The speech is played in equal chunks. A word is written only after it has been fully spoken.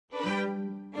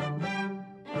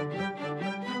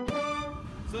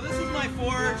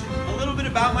forge, a little bit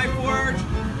about my forge.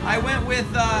 I went with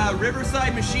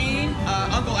Riverside Machine,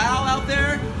 Uncle Al out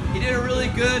there. He did a really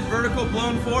good vertical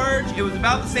blown forge. It was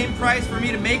about the same price for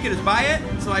me to make it as buy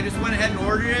it, so I just went ahead and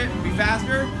ordered it to be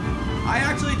faster. I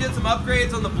actually did some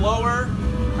upgrades on the blower.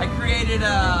 I created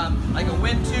like a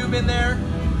wind tube in there.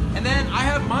 And then I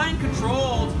have mine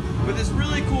controlled with this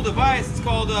really cool device. It's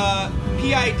called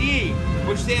PID,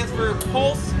 which stands for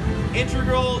Pulse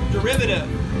Integral Derivative.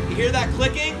 You hear that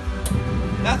clicking?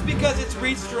 That's because it's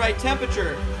reached the right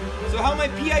temperature. So how my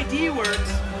PID works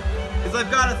is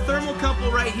I've got a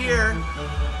thermocouple right here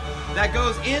that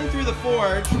goes in through the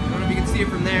forge. I don't know if you can see it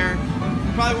from there.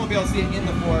 You probably won't be able to see it in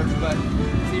the forge, but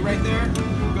see right there?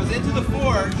 It goes into the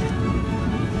forge,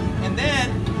 and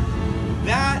then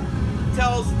that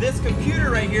tells this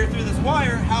computer right here through this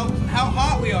wire how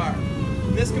hot we are.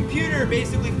 This computer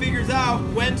basically figures out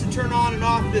when to turn on and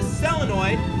off this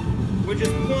solenoid, which is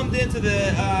plumbed into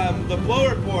the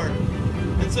blower port.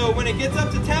 And so when it gets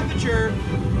up to temperature,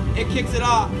 it kicks it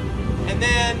off. And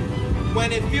then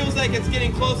when it feels like it's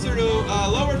getting closer to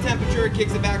lower temperature, it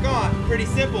kicks it back on. Pretty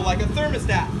simple, like a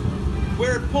thermostat.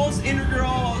 Where pulse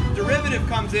integral derivative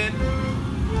comes in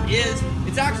is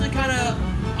it's actually kind of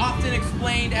often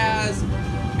explained as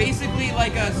basically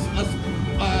like a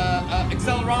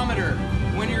accelerometer.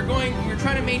 When you're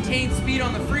trying to maintain speed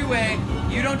on the freeway,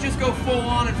 you don't just go full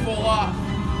on and full off.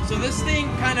 So this thing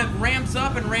kind of ramps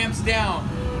up and ramps down.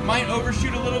 It might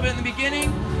overshoot a little bit in the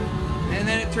beginning, and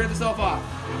then it turns itself off.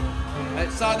 I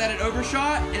saw that it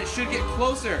overshot, and it should get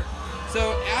closer.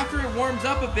 So after it warms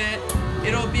up a bit,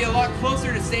 it'll be a lot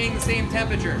closer to staying the same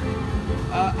temperature.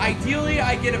 Ideally,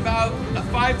 I get about a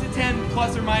 5 to 10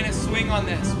 plus or minus swing on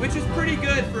this, which is pretty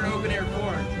good for an open air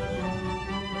forge.